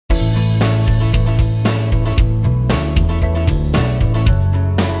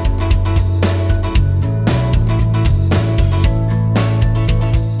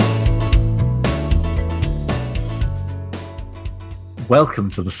Welcome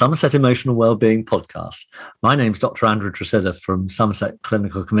to the Somerset Emotional Wellbeing Podcast. My name's Dr. Andrew Tresidder from Somerset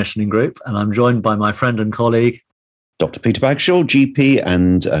Clinical Commissioning Group, and I'm joined by my friend and colleague, Dr. Peter Bagshaw, GP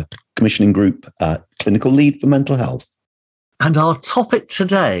and Commissioning Group Clinical Lead for Mental Health. And our topic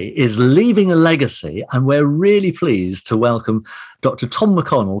today is leaving a legacy, and we're really pleased to welcome Dr. Tom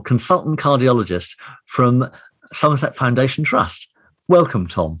McConnell, consultant cardiologist from Somerset Foundation Trust. Welcome,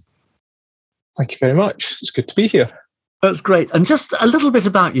 Tom. Thank you very much. It's good to be here. That's great. And just a little bit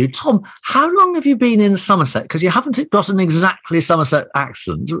about you. Tom, how long have you been in Somerset? Because you haven't got an exactly Somerset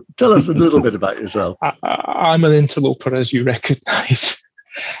accent. Tell us a little bit about yourself. I'm an interloper, as you recognise.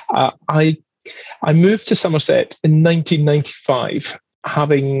 I moved to Somerset in 1995,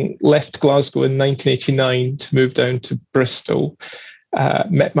 having left Glasgow in 1989 to move down to Bristol.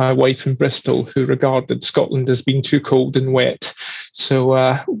 Met my wife in Bristol, who regarded Scotland as being too cold and wet.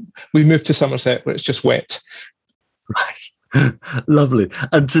 So we moved to Somerset, where it's just wet. Right. Lovely.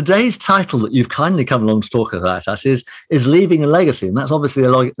 And today's title that you've kindly come along to talk about us is Leaving a Legacy. And that's obviously a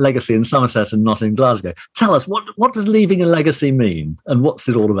legacy in Somerset and not in Glasgow. Tell us, what does leaving a legacy mean and what's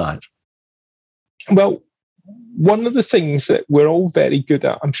it all about? Well, one of the things that we're all very good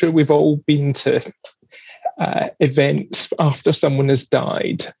at, I'm sure we've all been to events after someone has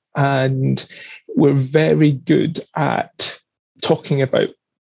died, and we're very good at talking about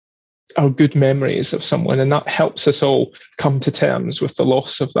our good memories of someone, and that helps us all come to terms with the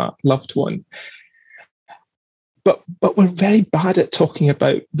loss of that loved one. But we're very bad at talking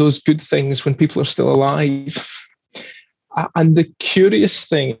about those good things when people are still alive. And the curious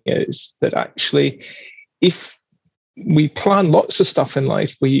thing is that actually, if we plan lots of stuff in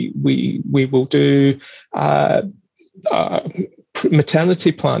life, we will do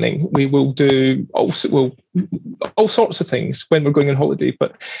maternity planning, we will do all sorts of things when we're going on holiday,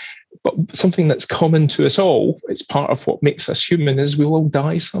 but something that's common to us all, it's part of what makes us human, is we will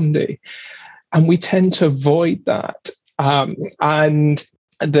die someday. And we tend to avoid that. And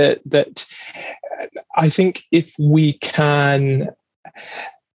that I think if we can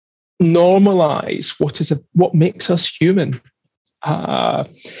normalize what makes us human, that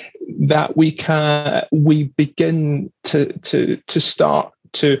we begin to start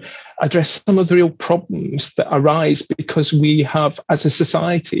to address some of the real problems that arise because we have, as a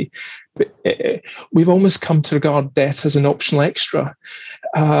society, we've almost come to regard death as an optional extra,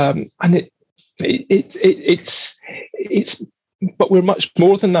 and it's but we're much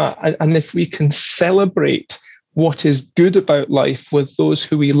more than that. And if we can celebrate what is good about life with those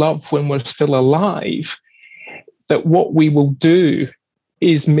who we love when we're still alive, that what we will do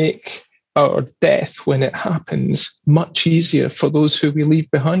is make our death, when it happens, much easier for those who we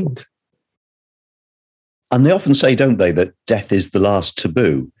leave behind. And they often say, don't they, that death is the last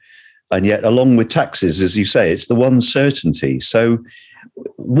taboo. And yet, along with taxes, as you say, it's the one certainty. So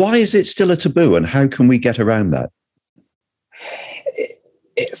why is it still a taboo, and how can we get around that?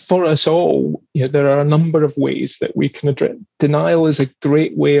 For us all, there are a number of ways that we can address. Denial is a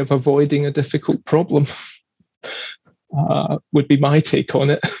great way of avoiding a difficult problem, would be my take on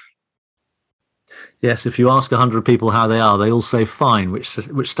it. Yes, if you ask 100 people how they are, they all say fine, which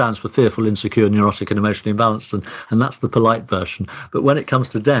stands for fearful, insecure, neurotic, and emotionally imbalanced, and that's the polite version. But when it comes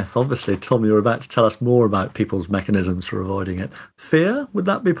to death, obviously, Tom, you're about to tell us more about people's mechanisms for avoiding it. Fear, would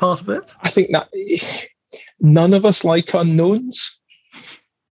that be part of it? I think that none of us like unknowns.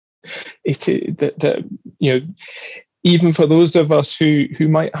 Even for those of us who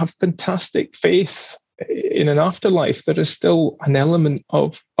might have fantastic faith in an afterlife, there is still an element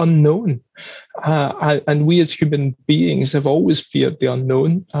of unknown, and we as human beings have always feared the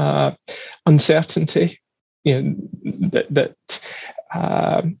unknown, uncertainty. It's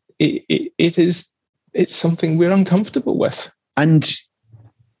something we're uncomfortable with. And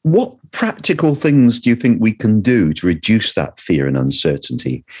what practical things do you think we can do to reduce that fear and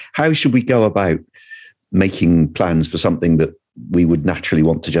uncertainty? How should we go about making plans for something that we would naturally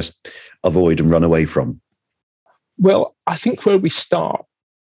want to just avoid and run away from? Well, I think where we start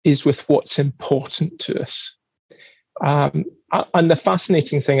is with what's important to us. And the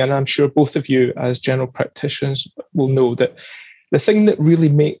fascinating thing, and I'm sure both of you as general practitioners will know, that the thing that really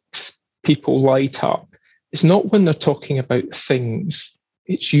makes people light up is not when they're talking about things.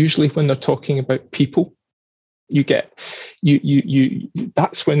 It's usually when they're talking about people.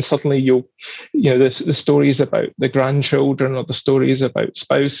 That's when suddenly the stories about the grandchildren or the stories about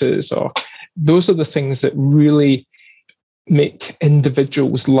spouses, or those are the things that really make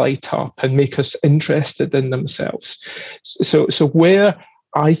individuals light up and make us interested in themselves. So where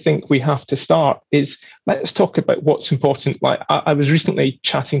I think we have to start is, let's talk about what's important. Like I was recently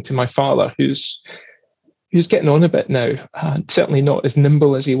chatting to my father, who's was getting on a bit now, certainly not as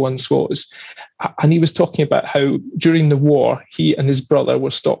nimble as he once was. And he was talking about how during the war, he and his brother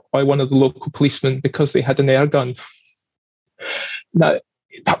were stopped by one of the local policemen because they had an air gun. Now,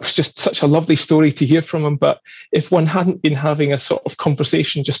 that was just such a lovely story to hear from him. But if one hadn't been having a sort of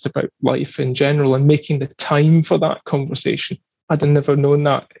conversation just about life in general and making the time for that conversation, I'd have never known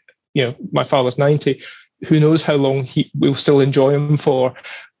that. You know, my father's 90. Who knows how long we'll still enjoy him for?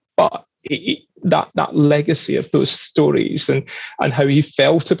 But that legacy of those stories and how he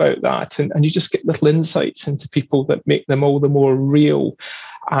felt about that, and you just get little insights into people that make them all the more real.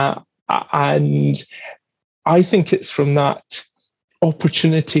 And I think it's from that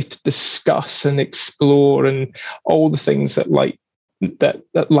opportunity to discuss and explore and all the things that light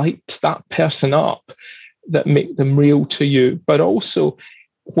that person up, that make them real to you. But also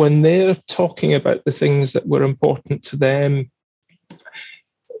when they're talking about the things that were important to them,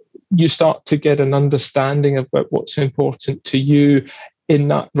 you start to get an understanding about what's important to you in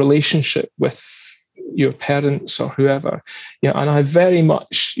that relationship with your parents or whoever. You know, and I very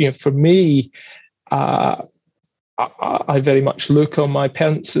much, you know, for me, I very much look on my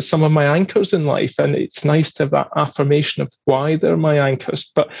parents as some of my anchors in life, and it's nice to have that affirmation of why they're my anchors.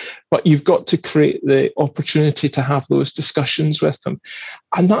 But you've got to create the opportunity to have those discussions with them,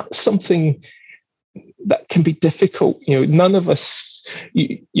 and that's something that can be difficult. You know, none of us,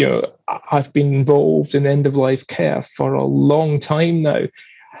 you know, I've been involved in end of life care for a long time now.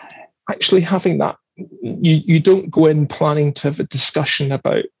 Actually, having that, you don't go in planning to have a discussion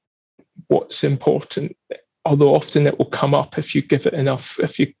about what's important. Although often it will come up if you give it enough,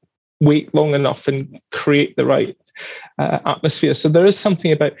 if you wait long enough and create the right atmosphere. So there is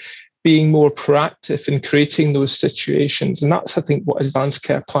something about being more proactive in creating those situations. And that's, I think, what advanced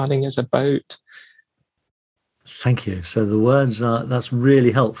care planning is about. Thank you. So the words are, that's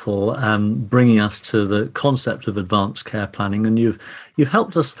really helpful, bringing us to the concept of advanced care planning. And you've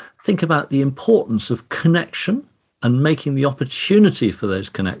helped us think about the importance of connection and making the opportunity for those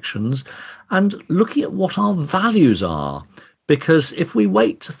connections, and looking at what our values are. Because if we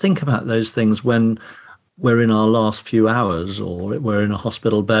wait to think about those things when we're in our last few hours, or we're in a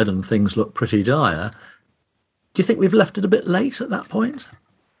hospital bed and things look pretty dire, do you think we've left it a bit late at that point?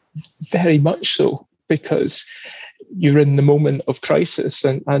 Very much so, because you're in the moment of crisis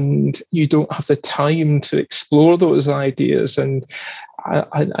and you don't have the time to explore those ideas and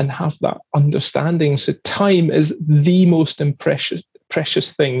have that understanding. So time is the most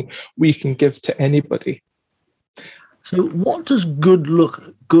precious thing we can give to anybody. So what does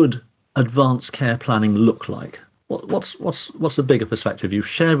good advanced care planning look like? What's the bigger perspective? You've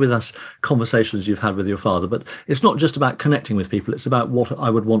shared with us conversations you've had with your father, but it's not just about connecting with people. It's about what I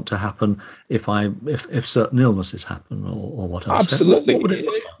would want to happen if certain illnesses happen or what else. Absolutely.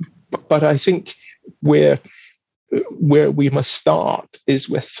 But I think where we must start is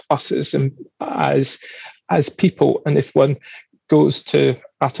with us as people. And if one goes to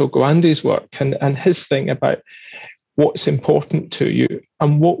Atul Gawande's work and his thing about what's important to you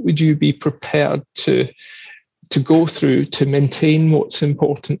and what would you be prepared to go through to maintain what's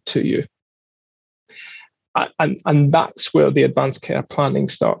important to you. And that's where the advanced care planning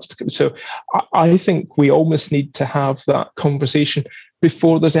starts to come. So I think we almost need to have that conversation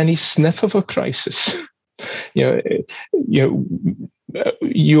before there's any sniff of a crisis. You'll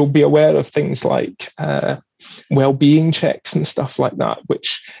be aware of things like well-being checks and stuff like that,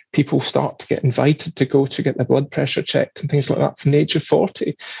 which people start to get invited to go to get their blood pressure checked and things like that from the age of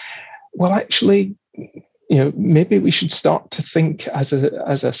 40. Well, actually, maybe we should start to think as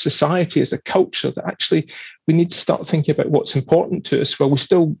a society, as a culture, that actually we need to start thinking about what's important to us. Well, we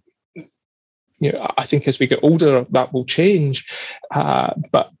still, I think as we get older, that will change.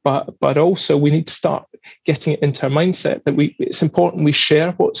 But also we need to start getting it into our mindset that it's important we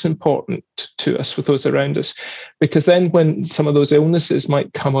share what's important to us with those around us, because then when some of those illnesses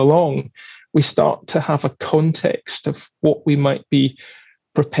might come along, we start to have a context of what we might be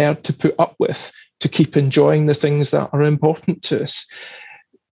prepared to put up with to keep enjoying the things that are important to us.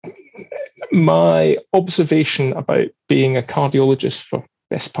 My observation about being a cardiologist for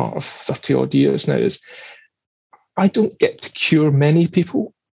the best part of 30 odd years now is I don't get to cure many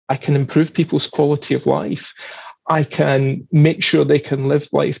people. I can improve people's quality of life. I can make sure they can live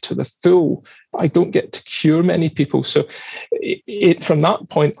life to the full. I don't get to cure many people. So from that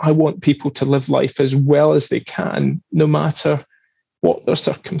point, I want people to live life as well as they can, no matter what their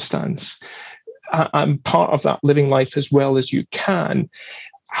circumstance. And part of that living life as well as you can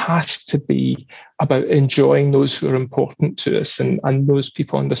has to be about enjoying those who are important to us and those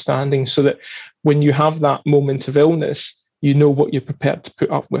people understanding, so that when you have that moment of illness, you know what you're prepared to put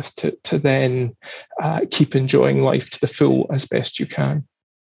up with to then keep enjoying life to the full as best you can.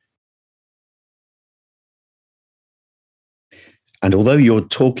 And although you're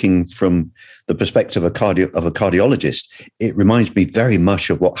talking from the perspective of a cardiologist, it reminds me very much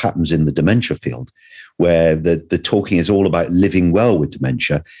of what happens in the dementia field, where the talking is all about living well with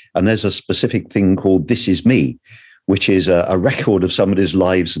dementia. And there's a specific thing called This Is Me, which is a record of somebody's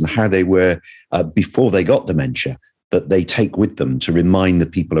lives and how they were before they got dementia, that they take with them to remind the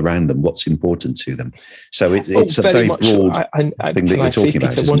people around them what's important to them. So it's a very broad thing that you're talking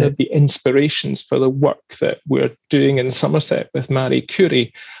about, isn't it? One of the inspirations for the work that we're doing in Somerset with Marie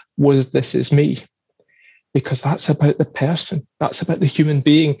Curie was This Is Me, because that's about the person, that's about the human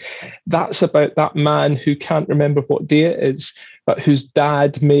being, that's about that man who can't remember what day it is, but whose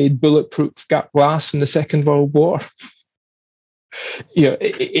dad made bulletproof glass in the Second World War. You know,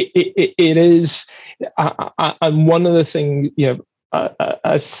 it is, and one of the things, you know,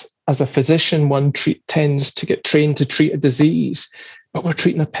 as a physician, one tends to get trained to treat a disease, but we're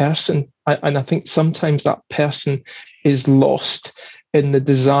treating a person, and I think sometimes that person is lost in the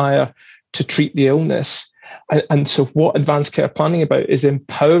desire to treat the illness. And so, what advanced care planning about is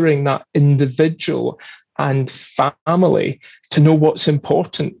empowering that individual and family to know what's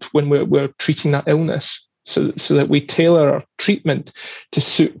important when we're treating that illness. So that we tailor our treatment to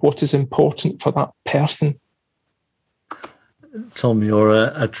suit what is important for that person. Tom, you're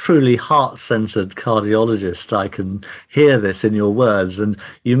a truly heart-centered cardiologist. I can hear this in your words. And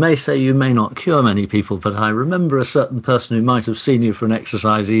you may say you may not cure many people, but I remember a certain person who might have seen you for an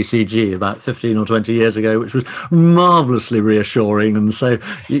exercise ECG about 15 or 20 years ago, which was marvelously reassuring. And so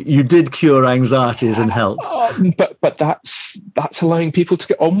you did cure anxieties and help. But that's allowing people to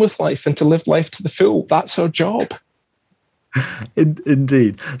get on with life and to live life to the full. That's our job.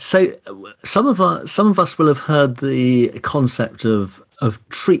 Indeed. So some of us will have heard the concept of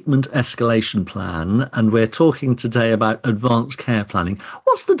treatment escalation plan, and we're talking today about advanced care planning.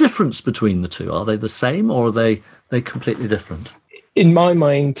 What's the difference between the two? Are they the same, or are they completely different? In my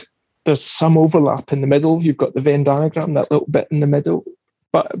mind, there's some overlap in the middle. You've got the Venn diagram, that little bit in the middle,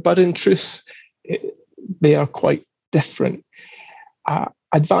 but in truth, they are quite different.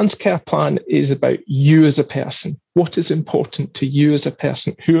 Advanced care plan is about you as a person. What is important to you as a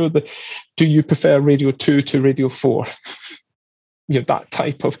person? Do you prefer Radio 2 to Radio 4? You know, that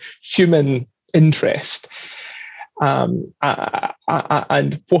type of human interest. And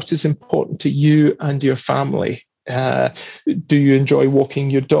what is important to you and your family? Do you enjoy walking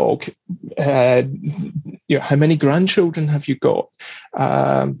your dog? How many grandchildren have you got?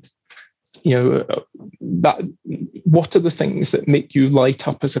 What are the things that make you light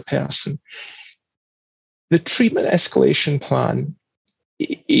up as a person? The treatment escalation plan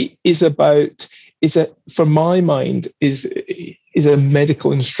for my mind, is a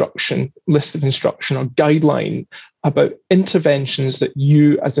medical instruction, list of instruction or guideline about interventions that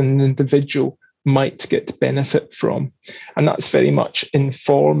you as an individual might get benefit from. And that's very much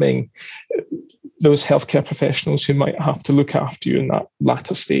informing those healthcare professionals who might have to look after you in that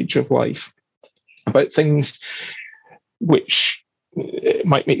latter stage of life, about things which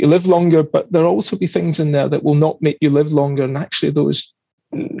might make you live longer, but there'll also be things in there that will not make you live longer. And actually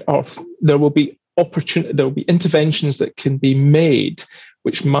there will be interventions that can be made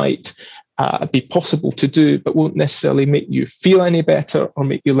which might be possible to do, but won't necessarily make you feel any better or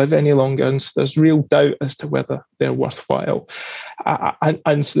make you live any longer. And so there's real doubt as to whether they're worthwhile.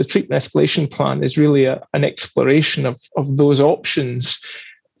 And so the treatment escalation plan is really an exploration of those options,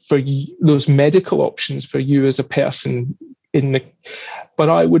 those medical options for you as a person. But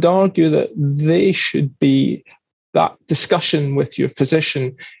I would argue that that discussion with your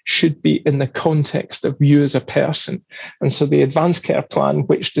physician should be in the context of you as a person. And so the advanced care plan,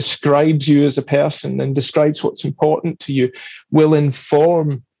 which describes you as a person and describes what's important to you, will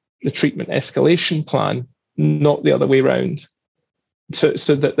inform the treatment escalation plan, not the other way around. So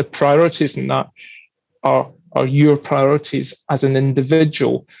that the priorities in that are your priorities as an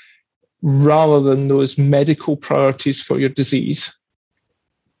individual, rather than those medical priorities for your disease.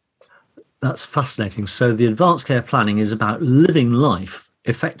 That's fascinating. So the advanced care planning is about living life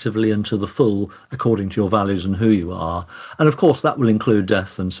effectively and to the full according to your values and who you are. And of course, that will include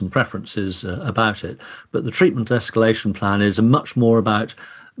death and some preferences about it. But the treatment escalation plan is much more about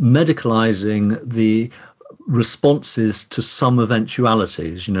medicalizing the responses to some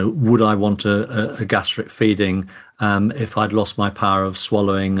eventualities. You know, would I want a gastric feeding if I'd lost my power of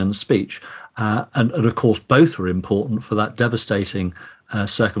swallowing and speech? And of course, both are important for that devastating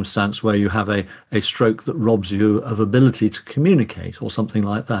circumstance where you have a stroke that robs you of ability to communicate or something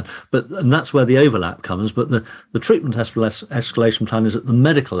like that. And that's where the overlap comes. But the treatment escalation plan is at the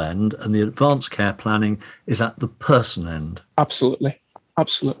medical end, and the advanced care planning is at the person end. Absolutely.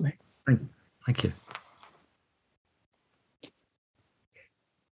 Thank you.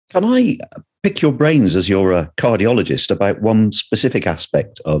 Can I pick your brains, as you're a cardiologist, about one specific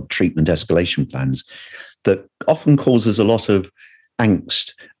aspect of treatment escalation plans that often causes a lot of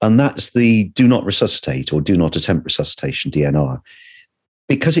angst, and that's the do not resuscitate or do not attempt resuscitation, DNR?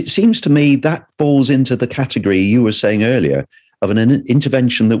 Because it seems to me that falls into the category you were saying earlier of an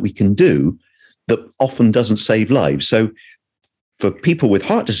intervention that we can do that often doesn't save lives. So for people with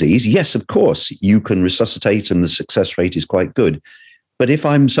heart disease, yes, of course, you can resuscitate and the success rate is quite good. But if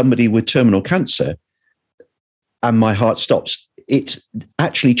I'm somebody with terminal cancer and my heart stops, it's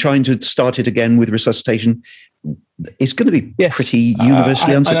actually trying to start it again with resuscitation. It's going to be pretty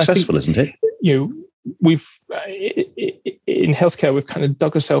universally unsuccessful, isn't it? We've in healthcare, we've kind of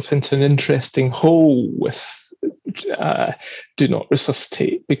dug ourselves into an interesting hole with do not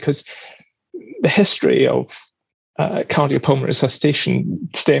resuscitate, because the history of cardiopulmonary resuscitation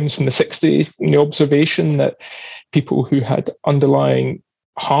stems from the 60s, the observation that people who had underlying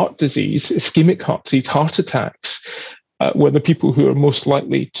heart disease, ischemic heart disease, heart attacks, were the people who are most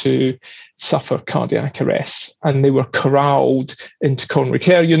likely to suffer cardiac arrest. And they were corralled into coronary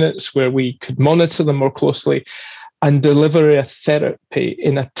care units where we could monitor them more closely and deliver a therapy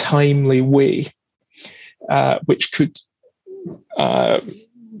in a timely way, which could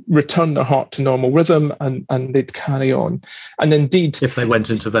return their heart to normal rhythm, and they'd carry on. And indeed, if they went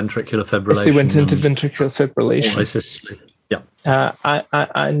into ventricular fibrillation.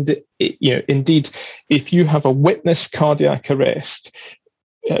 Indeed, if you have a witnessed cardiac arrest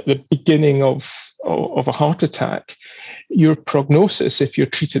at the beginning of a heart attack, your prognosis, if you're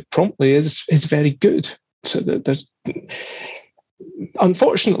treated promptly, is very good. So there's,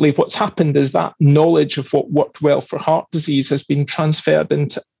 unfortunately, what's happened is that knowledge of what worked well for heart disease has been transferred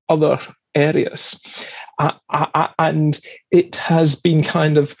into other areas, and it has been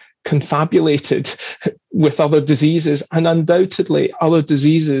kind of confabulated with other diseases, and undoubtedly other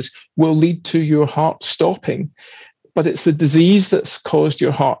diseases will lead to your heart stopping, but it's the disease that's caused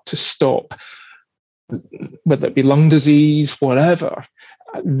your heart to stop, whether it be lung disease, whatever,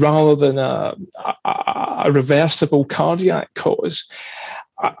 rather than a reversible cardiac cause.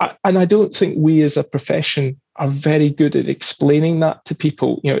 And I don't think we as a profession are very good at explaining that to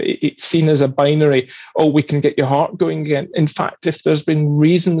people. It's seen as a binary, we can get your heart going again. In fact, if there's been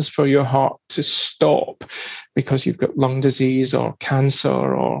reasons for your heart to stop because you've got lung disease or cancer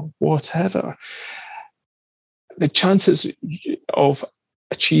or whatever, the chances of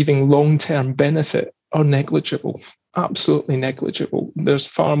achieving long-term benefit are negligible, absolutely negligible. There's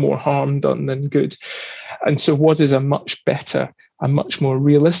far more harm done than good. And so what is a much better, a much more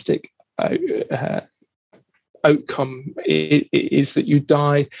realistic outcome is that you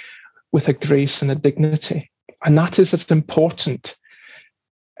die with a grace and a dignity. And that is as important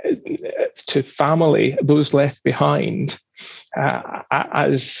to family, those left behind,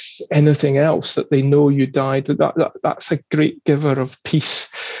 as anything else, that they know you died. That's a great giver of peace,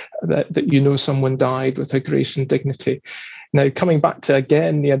 that you know someone died with a grace and dignity. Now, coming back to,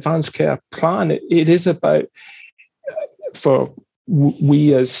 again, the advanced care plan, it is about, for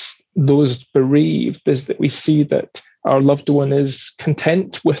we as those bereaved, is that we see that our loved one is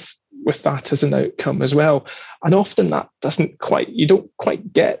content with that as an outcome as well. And often that you don't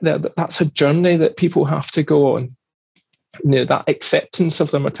quite get there, that's a journey that people have to go on. That acceptance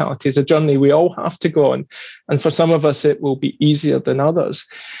of their mortality is a journey we all have to go on. And for some of us, it will be easier than others.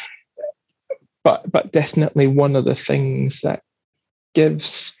 But definitely one of the things that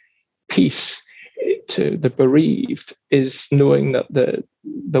gives peace to the bereaved is knowing that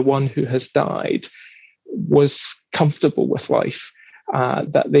the one who has died was comfortable with life,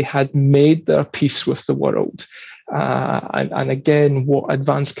 that they had made their peace with the world. And again, what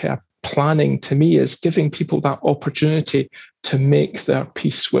advanced care planning to me is giving people that opportunity to make their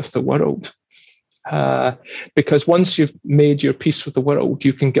peace with the world. Because once you've made your peace with the world,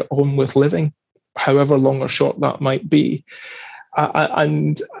 you can get on with living, however long or short that might be.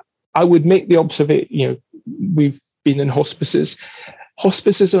 And I would make the observation, we've been in hospices.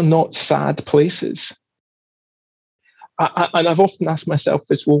 Hospices are not sad places. And I've often asked myself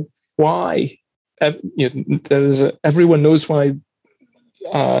this, well, why? Everyone knows why.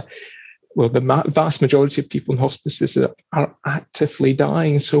 The vast majority of people in hospices are actively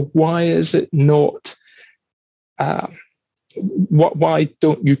dying. So why is it not? Why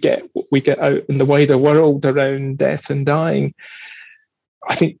don't you get what we get out in the wider world around death and dying?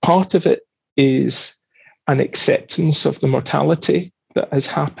 I think part of it is an acceptance of the mortality that has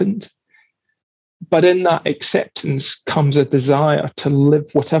happened. But in that acceptance comes a desire to live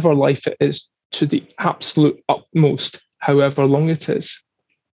whatever life it is to the absolute utmost, however long it is.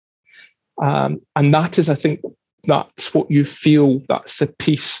 And that is, I think, that's what you feel, that's the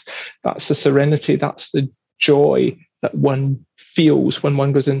peace, that's the serenity, that's the joy that one feels when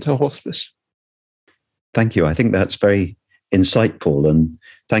one goes into hospice. Thank you. I think that's very insightful. And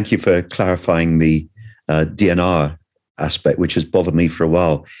thank you for clarifying the DNR aspect, which has bothered me for a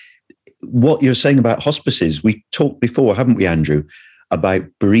while. What you're saying about hospices, we talked before, haven't we, Andrew, about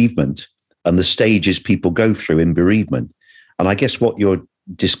bereavement and the stages people go through in bereavement. And I guess what you're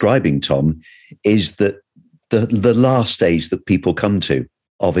describing, Tom, is that the last stage that people come to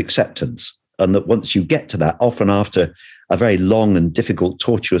of acceptance. And that once you get to that, often after a very long and difficult,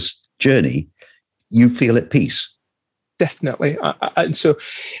 tortuous journey, you feel at peace. Definitely. And so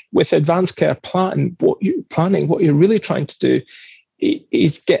with advanced care planning, what you're really trying to do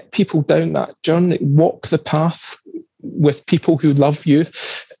is get people down that journey, walk the path with people who love you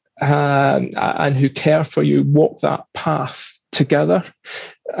and who care for you, walk that path together,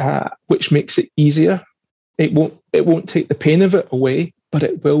 which makes it easier. It won't take the pain of it away, but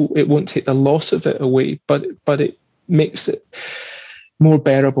it won't take the loss of it away, but it makes it more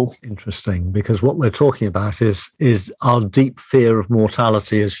bearable. Interesting, because what we're talking about is our deep fear of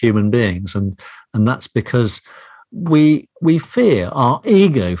mortality as human beings, and that's because we fear, our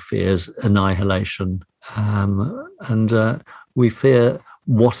ego fears annihilation, and we fear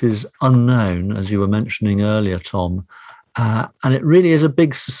what is unknown, as you were mentioning earlier, Tom, and it really is a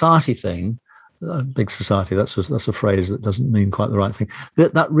big society thing. Big society, that's a phrase that doesn't mean quite the right thing.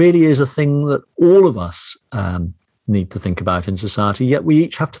 That really is a thing that all of us need to think about in society, yet we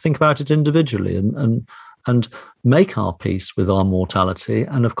each have to think about it individually and make our peace with our mortality.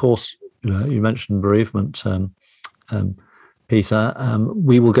 And of course, you mentioned bereavement, Peter.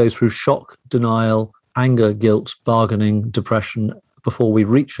 We will go through shock, denial, anger, guilt, bargaining, depression before we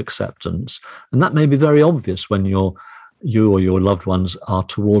reach acceptance. And that may be very obvious when you or your loved ones are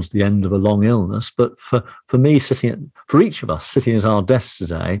towards the end of a long illness. But for me, for each of us sitting at our desks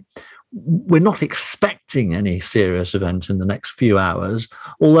today, we're not expecting any serious event in the next few hours,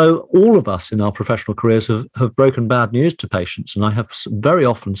 although all of us in our professional careers have broken bad news to patients. And I have very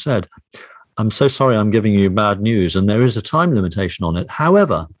often said, I'm so sorry I'm giving you bad news, and there is a time limitation on it.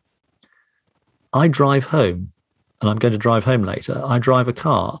 However, I drive home, and I'm going to drive home later. I drive a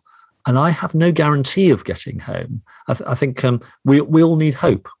car, and I have no guarantee of getting home. I think we all need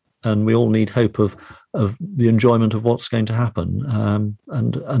hope, and we all need hope of the enjoyment of what's going to happen,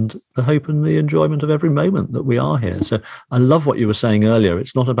 and the hope and the enjoyment of every moment that we are here. So I love what you were saying earlier.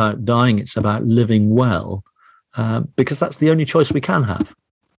 It's not about dying, it's about living well, because that's the only choice we can have.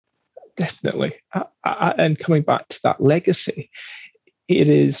 Definitely. And coming back to that legacy, it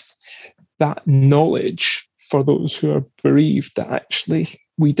is that knowledge for those who are bereaved that actually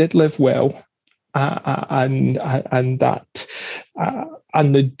we did live well, and that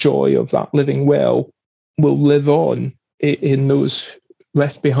and the joy of that living well will live on in those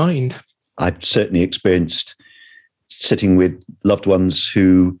left behind. I've certainly experienced sitting with loved ones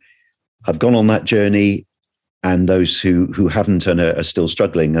who have gone on that journey and those who haven't and are still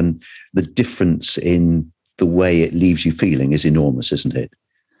struggling. And the difference in the way it leaves you feeling is enormous, isn't it?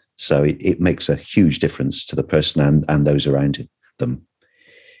 So it makes a huge difference to the person and those around them.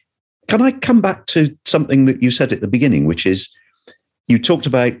 Can I come back to something that you said at the beginning, which is you talked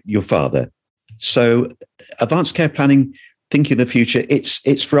about your father. So advanced care planning, thinking of the future,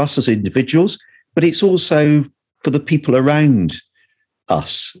 it's for us as individuals, but it's also for the people around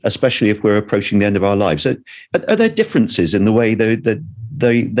us, especially if we're approaching the end of our lives. So are there differences in the way that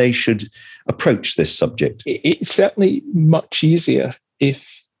they should approach this subject? It's certainly much easier if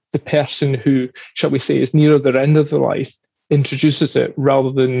the person who, shall we say, is nearer the end of the life introduces it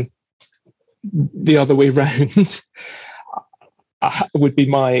rather than the other way round. Would be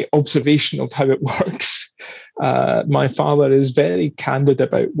my observation of how it works. My father is very candid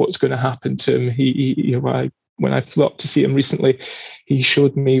about what's going to happen to him. When I flew up to see him recently, he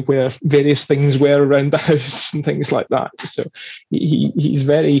showed me where various things were around the house and things like that. So he's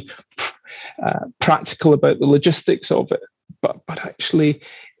very practical about the logistics of it. But actually,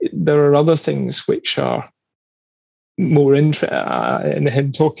 there are other things which are more interesting in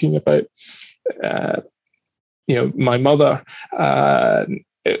him talking about. My mother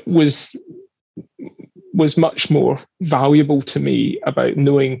was much more valuable to me about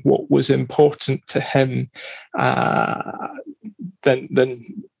knowing what was important to him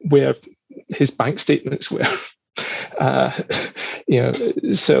than where his bank statements were.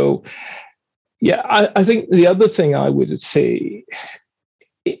 So yeah, I think the other thing I would say,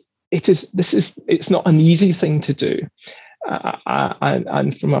 it's not an easy thing to do,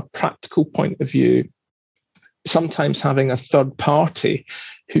 and from a practical point of view, sometimes having a third party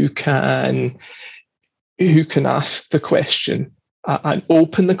who can ask the question and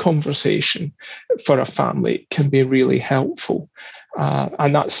open the conversation for a family can be really helpful.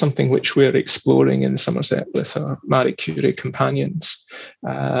 And that's something which we're exploring in Somerset with our Marie Curie companions.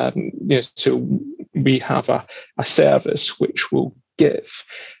 So we have a service which will give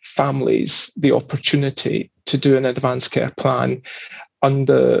families the opportunity to do an advanced care plan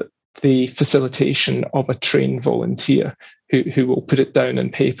under the facilitation of a trained volunteer who will put it down on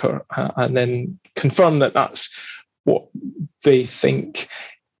paper and then confirm that that's what they think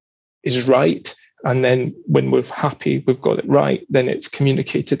is right. And then when we're happy we've got it right, then it's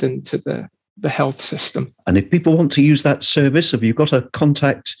communicated into the health system. And if people want to use that service, have you got a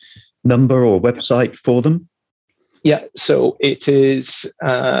contact number or website for them? Yeah, so it is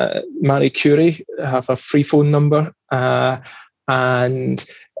Marie Curie. I have a free phone number, and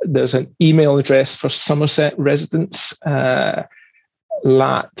there's an email address for Somerset residents,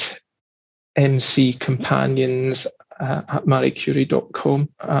 latmccompanions at mariecurie.com.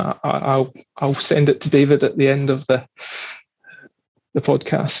 I'll send it to David at the end of the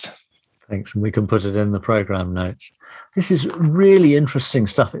podcast. Thanks, and we can put it in the program notes. This is really interesting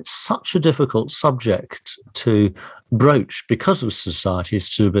stuff. It's such a difficult subject to broach because of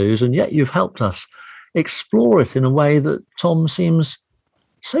society's taboos, and yet you've helped us explore it in a way that, Tom, seems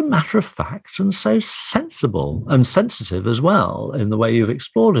so matter-of-fact and so sensible and sensitive as well in the way you've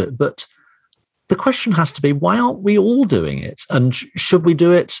explored it. But the question has to be, why aren't we all doing it? And should we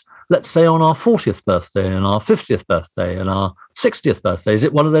do it, let's say, on our 40th birthday and our 50th birthday and our 60th birthday? Is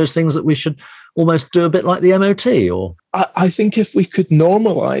it one of those things that we should almost do a bit like the MOT? Or I think if we could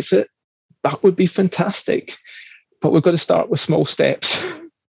normalise it, that would be fantastic. But we've got to start with small steps.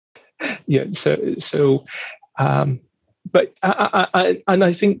 But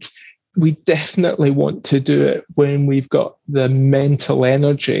I think we definitely want to do it when we've got the mental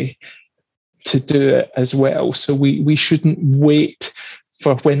energy to do it as well. So we shouldn't wait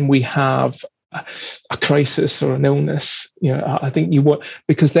for when we have a crisis or an illness. I think you want,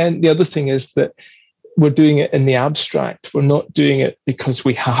 because then the other thing is that we're doing it in the abstract. We're not doing it because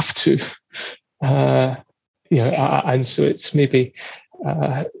we have to. And so it's maybe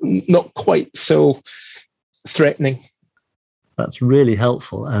not quite so threatening. That's really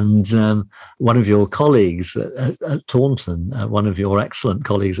helpful. And one of your colleagues at Taunton, one of your excellent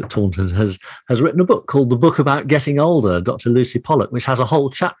colleagues at Taunton, has written a book called The Book About Getting Older, Dr. Lucy Pollock, which has a whole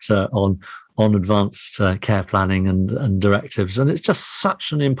chapter on advanced care planning and directives. And it's just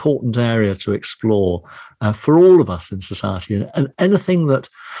such an important area to explore for all of us in society. And anything that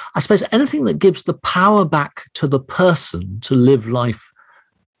gives the power back to the person to live life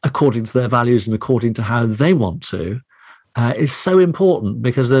according to their values and according to how they want to, is so important,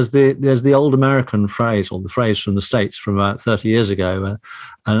 because there's the old American phrase, or the phrase from the States from about 30 years ago,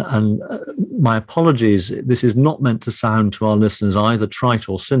 and my apologies, this is not meant to sound to our listeners either trite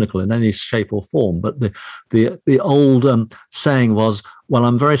or cynical in any shape or form, but the old saying was, well,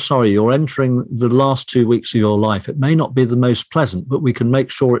 I'm very sorry, you're entering the last 2 weeks of your life. It may not be the most pleasant, but we can make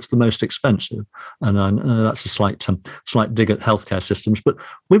sure it's the most expensive. And I know that's a slight dig at healthcare systems, but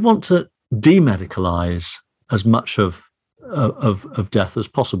we want to demedicalize as much of death as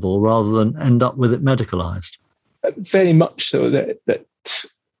possible, rather than end up with it medicalized. Very much so. That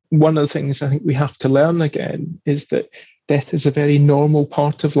one of the things I think we have to learn again is that death is a very normal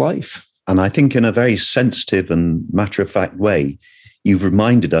part of life. And I think in a very sensitive and matter-of-fact way, you've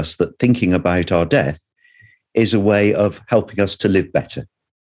reminded us that thinking about our death is a way of helping us to live better.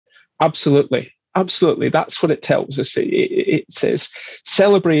 Absolutely. That's what it tells us. It says,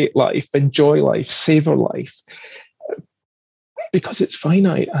 celebrate life, enjoy life, savor life, because it's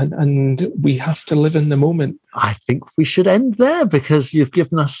finite and we have to live in the moment. I think we should end there, because you've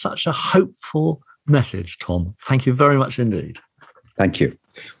given us such a hopeful message, Tom. Thank you very much indeed. Thank you.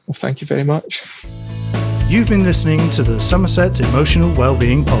 Well, thank you very much. You've been listening to the Somerset Emotional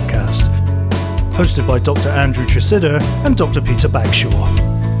Wellbeing Podcast, hosted by Dr. Andrew Tresidder and Dr. Peter Bagshaw.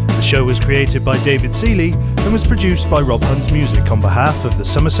 The show was created by David Seeley and was produced by Rob Hunt's Music on behalf of the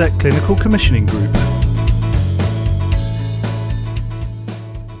Somerset Clinical Commissioning Group.